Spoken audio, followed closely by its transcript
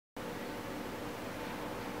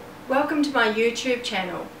Welcome to my YouTube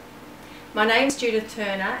channel. My name is Judith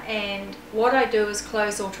Turner and what I do is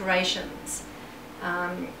clothes alterations.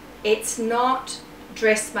 It's not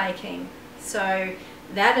dressmaking, so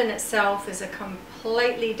that in itself is a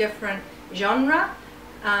completely different genre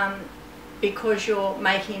because you're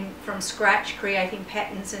making from scratch, creating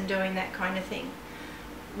patterns and doing that kind of thing.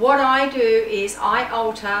 What I do is I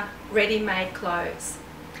alter ready-made clothes,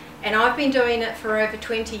 and I've been doing it for over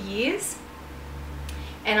 20 years.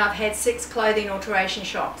 And I've had 6 clothing alteration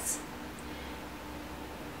shops.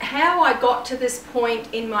 How I got to this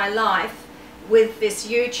point in my life with this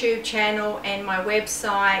YouTube channel and my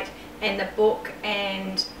website and the book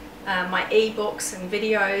and my ebooks and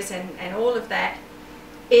videos and all of that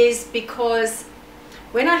is because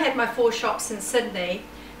when I had my 4 shops in Sydney,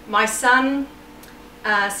 my son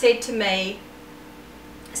said to me,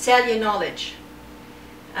 "Sell your knowledge."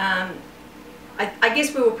 I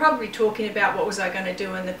guess we were probably talking about what was I going to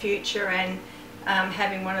do in the future and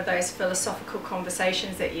having one of those philosophical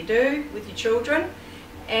conversations that you do with your children.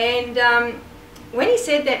 And when he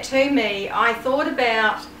said that to me, I thought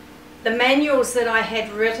about the manuals that I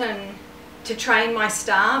had written to train my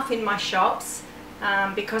staff in my shops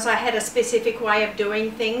because I had a specific way of doing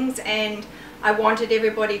things and I wanted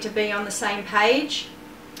everybody to be on the same page.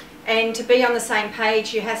 And to be on the same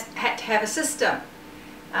page, you had to have a system.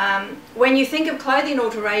 When you think of clothing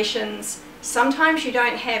alterations, sometimes you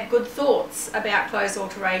don't have good thoughts about clothes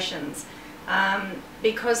alterations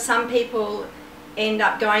because some people end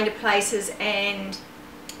up going to places and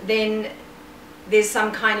then there's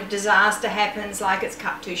some kind of disaster happens, like it's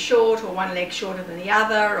cut too short or one leg shorter than the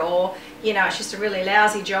other, or you know, it's just a really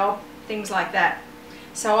lousy job, things like that.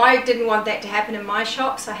 So I didn't want that to happen in my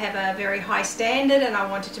shops. I have a very high standard and I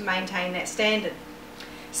wanted to maintain that standard.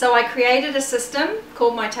 So I created a system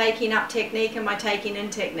called my taking up technique and my taking in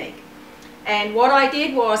technique. And what I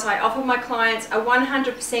did was I offered my clients a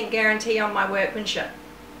 100% guarantee on my workmanship.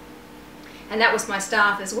 And that was my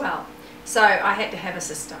staff as well. So I had to have a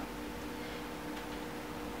system.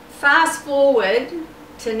 Fast forward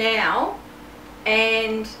to now,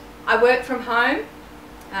 and I work from home.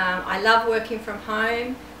 I love working from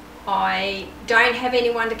home. I don't have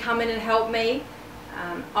anyone to come in and help me.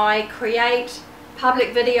 I create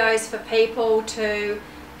public videos for people to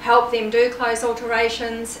help them do clothes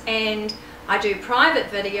alterations, and I do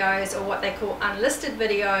private videos, or what they call unlisted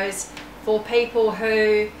videos, for people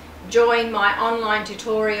who join my online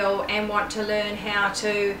tutorial and want to learn how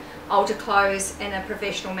to alter clothes in a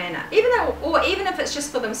professional manner, even if it's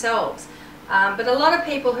just for themselves. But a lot of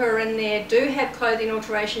people who are in there do have clothing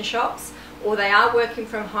alteration shops, or they are working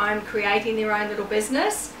from home creating their own little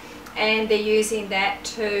business, and they're using that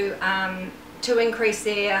to increase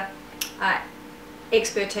their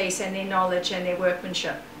expertise and their knowledge and their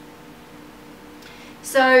workmanship.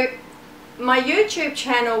 So my YouTube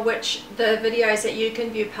channel, which the videos that you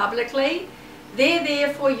can view publicly, they're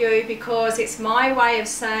there for you because it's my way of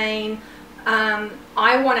saying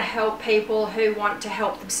I want to help people who want to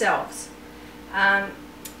help themselves. I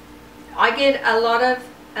get a lot of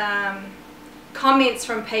comments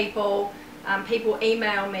from people. People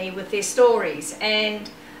email me with their stories, and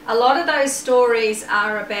a lot of those stories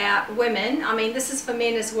are about women. I mean, this is for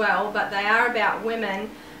men as well, but they are about women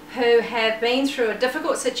who have been through a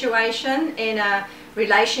difficult situation in a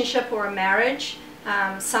relationship or a marriage,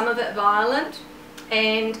 some of it violent,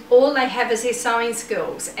 and all they have is their sewing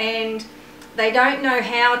skills, and they don't know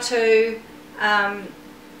how to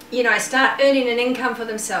you know, start earning an income for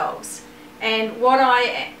themselves. And what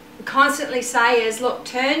I constantly say is, look,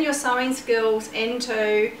 turn your sewing skills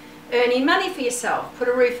into earning money for yourself. Put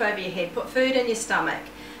a roof over your head, put food in your stomach.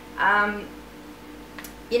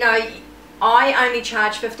 You know, I only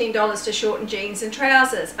charge $15 to shorten jeans and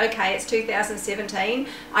trousers. Okay, it's 2017.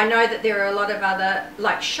 I know that there are a lot of other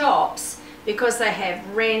like shops, because they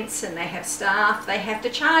have rents and they have staff, they have to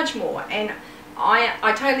charge more, and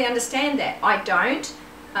I totally understand that. I don't.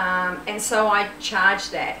 And so I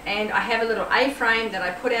charge that, and I have a little A-frame that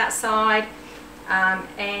I put outside,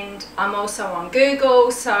 and I'm also on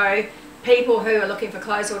Google, so people who are looking for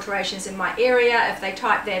clothes alterations in my area, if they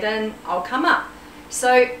type that in, I'll come up.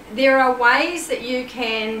 So there are ways that you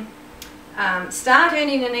can start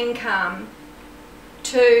earning an income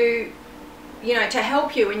to, you know, to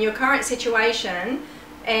help you in your current situation,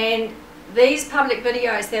 and these public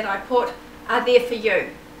videos that I put are there for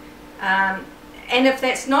you. And if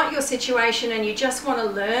that's not your situation and you just want to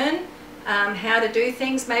learn how to do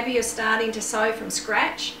things, maybe you're starting to sew from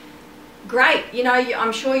scratch, great. You know,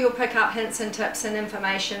 I'm sure you'll pick up hints and tips and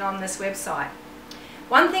information on this website.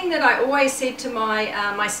 One thing that I always said to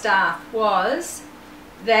my staff was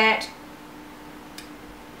that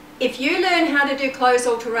if you learn how to do clothes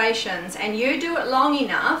alterations and you do it long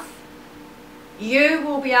enough, you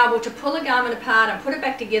will be able to pull a garment apart and put it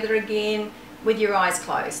back together again with your eyes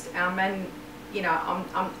closed. And you know,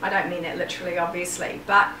 I don't mean that literally, obviously,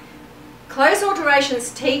 but clothes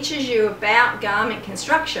alterations teaches you about garment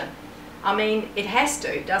construction. I mean, it has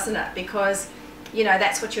to, doesn't it? Because, you know,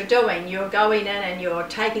 that's what you're doing. You're going in and you're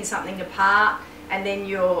taking something apart, and then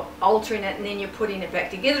you're altering it, and then you're putting it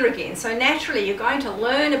back together again. So naturally you're going to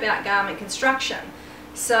learn about garment construction.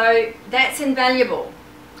 So that's invaluable.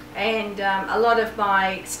 And a lot of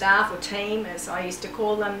my staff, or team as I used to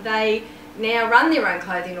call them, they now run their own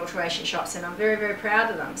clothing alteration shops, and I'm very, very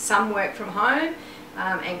proud of them. Some work from home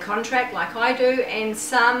and contract like I do, and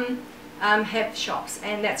some have shops,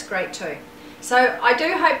 and that's great too. So I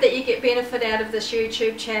do hope that you get benefit out of this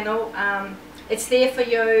YouTube channel. It's there for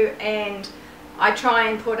you, and I try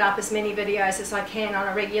and put up as many videos as I can on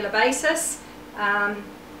a regular basis.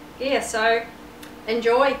 Yeah, so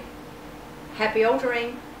enjoy. Happy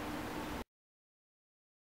altering.